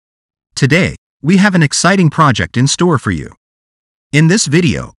Today, we have an exciting project in store for you. In this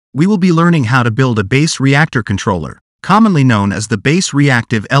video, we will be learning how to build a bass reactor controller, commonly known as the Bass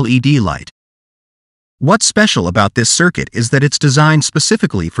Reactive LED light. What's special about this circuit is that it's designed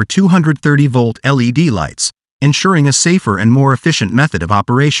specifically for 230-volt LED lights, ensuring a safer and more efficient method of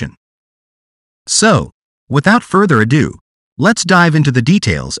operation. So, without further ado, let's dive into the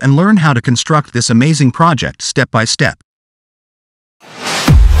details and learn how to construct this amazing project step by step.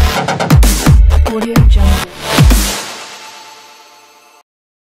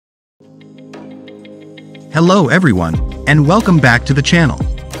 Hello everyone, and welcome back to the channel.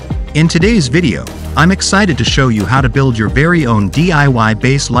 In today's video, I'm excited to show you how to build your very own DIY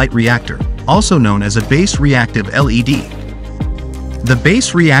bass light reactor, also known as a Bass Reactive LED. The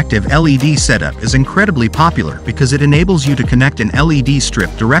Bass Reactive LED setup is incredibly popular because it enables you to connect an LED strip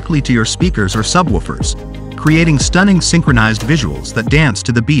directly to your speakers or subwoofers, creating stunning synchronized visuals that dance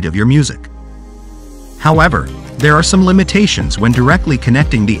to the beat of your music. However, there are some limitations when directly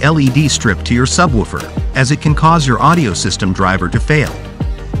connecting the LED strip to your subwoofer, as it can cause your audio system driver to fail.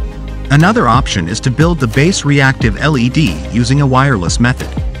 Another option is to build the Bass Reactive LED using a wireless method.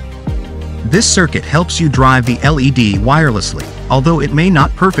 This circuit helps you drive the LED wirelessly, although it may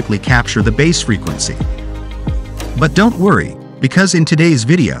not perfectly capture the bass frequency. But don't worry, because in today's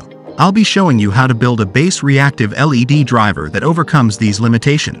video, I'll be showing you how to build a Bass Reactive LED driver that overcomes these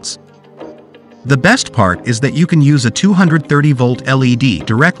limitations. The best part is that you can use a 230-volt LED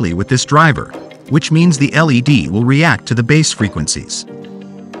directly with this driver, which means the LED will react to the bass frequencies.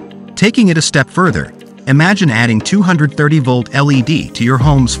 Taking it a step further, imagine adding 230-volt LED to your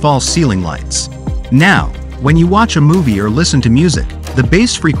home's false ceiling lights. Now, when you watch a movie or listen to music, the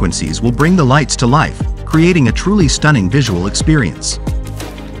bass frequencies will bring the lights to life, creating a truly stunning visual experience.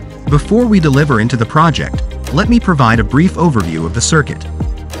 Before we deliver into the project, let me provide a brief overview of the circuit.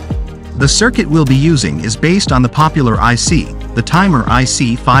 The circuit we'll be using is based on the popular IC, the Timer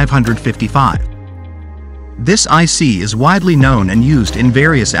IC 555. This IC is widely known and used in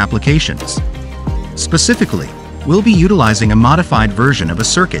various applications. Specifically, we'll be utilizing a modified version of a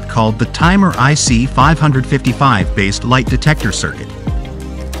circuit called the Timer IC 555 based light detector circuit.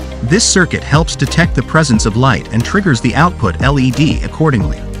 This circuit helps detect the presence of light and triggers the output LED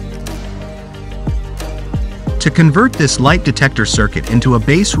accordingly. To convert this light detector circuit into a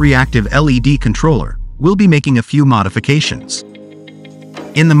Bass Reactive LED controller, we'll be making a few modifications.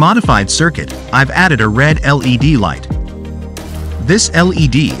 In the modified circuit, I've added a red LED light. This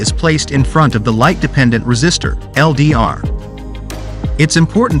LED is placed in front of the light-dependent resistor, LDR. It's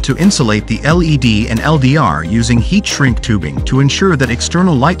important to insulate the LED and LDR using heat shrink tubing to ensure that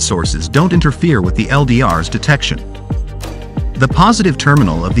external light sources don't interfere with the LDR's detection. The positive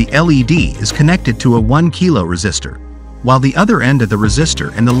terminal of the LED is connected to a 1 kilo resistor, while the other end of the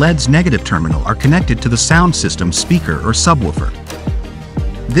resistor and the LED's negative terminal are connected to the sound system speaker or subwoofer.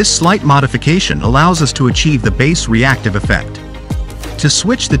 This slight modification allows us to achieve the bass reactive effect. To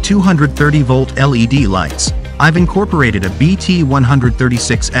switch the 230-volt LED lights, I've incorporated a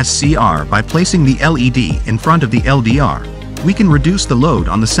BT136 SCR. By placing the LED in front of the LDR, we can reduce the load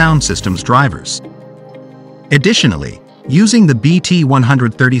on the sound system's drivers. Additionally, using the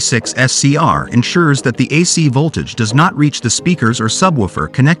BT136 SCR ensures that the AC voltage does not reach the speakers or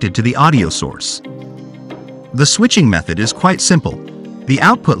subwoofer connected to the audio source. The switching method is quite simple. The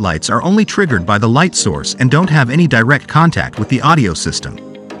output lights are only triggered by the light source and don't have any direct contact with the audio system.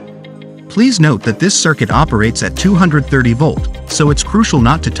 Please note that this circuit operates at 230 volt, so it's crucial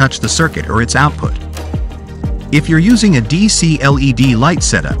not to touch the circuit or its output. If you're using a DC LED light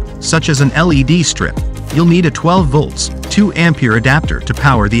setup, such as an LED strip, you'll need a 12 volts, 2 ampere adapter to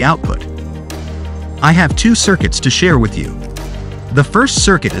power the output. I have two circuits to share with you. The first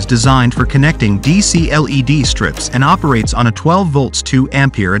circuit is designed for connecting DC LED strips and operates on a 12 volts 2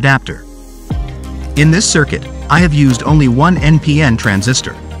 ampere adapter. In this circuit, I have used only one NPN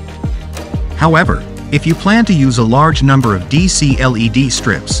transistor. However, if you plan to use a large number of DC LED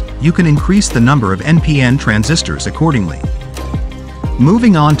strips, you can increase the number of NPN transistors accordingly.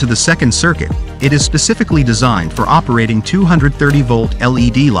 Moving on to the second circuit, it is specifically designed for operating 230-volt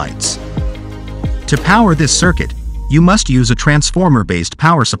LED lights. To power this circuit, you must use a transformer-based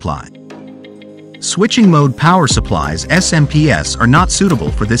power supply. Switching mode power supplies SMPS are not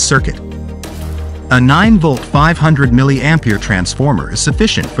suitable for this circuit. A 9-volt 500 mA transformer is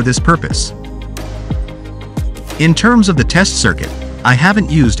sufficient for this purpose. In terms of the test circuit, I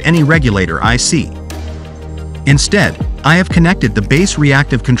haven't used any regulator IC. Instead, I have connected the Bass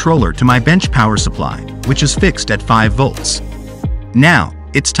Reactive controller to my bench power supply, which is fixed at 5 volts. Now,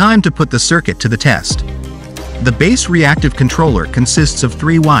 it's time to put the circuit to the test. The Bass Reactive controller consists of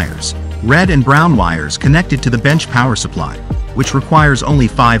 3 wires, red and brown wires connected to the bench power supply, which requires only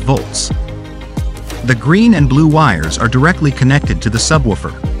 5 volts. The green and blue wires are directly connected to the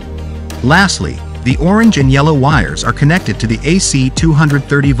subwoofer. Lastly, the orange and yellow wires are connected to the AC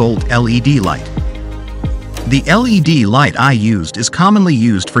 230-volt LED light. The LED light I used is commonly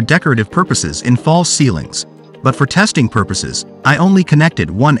used for decorative purposes in false ceilings, but for testing purposes, I only connected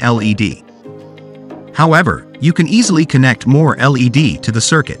one LED. However, you can easily connect more LED to the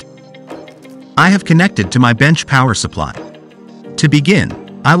circuit. I have connected to my bench power supply. To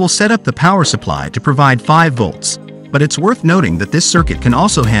begin, I will set up the power supply to provide 5 volts, but it's worth noting that this circuit can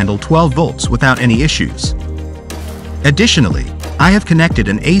also handle 12 volts without any issues. Additionally, I have connected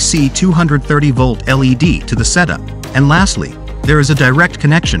an AC 230-volt LED to the setup, and lastly, there is a direct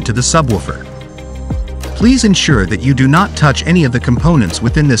connection to the subwoofer. Please ensure that you do not touch any of the components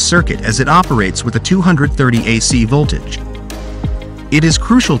within this circuit as it operates with a 230 AC voltage. It is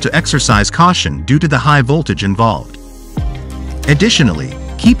crucial to exercise caution due to the high voltage involved. Additionally,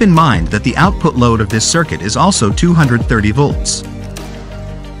 keep in mind that the output load of this circuit is also 230 volts.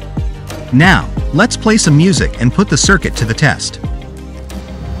 Now, let's play some music and put the circuit to the test.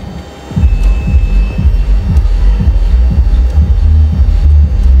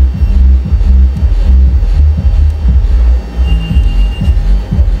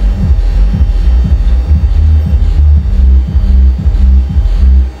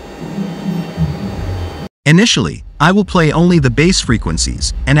 Initially, I will play only the bass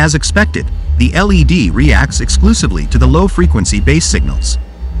frequencies, and as expected, the LED reacts exclusively to the low-frequency bass signals.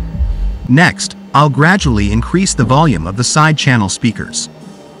 Next, I'll gradually increase the volume of the side channel speakers.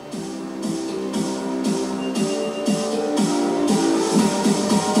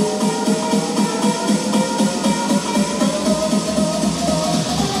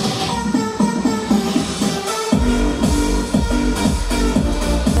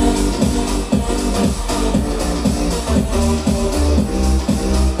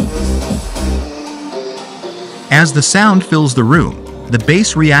 As the sound fills the room, the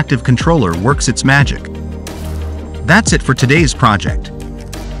Bass Reactive controller works its magic. That's it for today's project.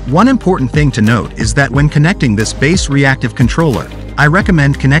 One important thing to note is that when connecting this Bass Reactive controller, I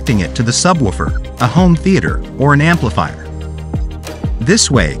recommend connecting it to the subwoofer, a home theater, or an amplifier.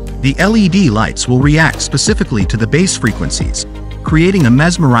 This way, the LED lights will react specifically to the bass frequencies, creating a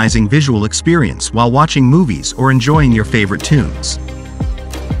mesmerizing visual experience while watching movies or enjoying your favorite tunes.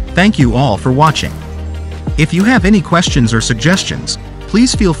 Thank you all for watching. If you have any questions or suggestions,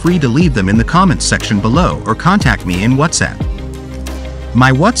 please feel free to leave them in the comments section below or contact me in WhatsApp.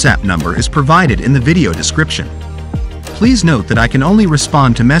 My WhatsApp number is provided in the video description. Please note that I can only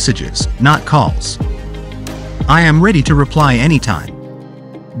respond to messages, not calls. I am ready to reply anytime.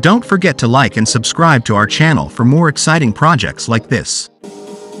 Don't forget to like and subscribe to our channel for more exciting projects like this.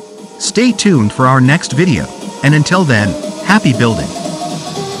 Stay tuned for our next video, and until then, happy building!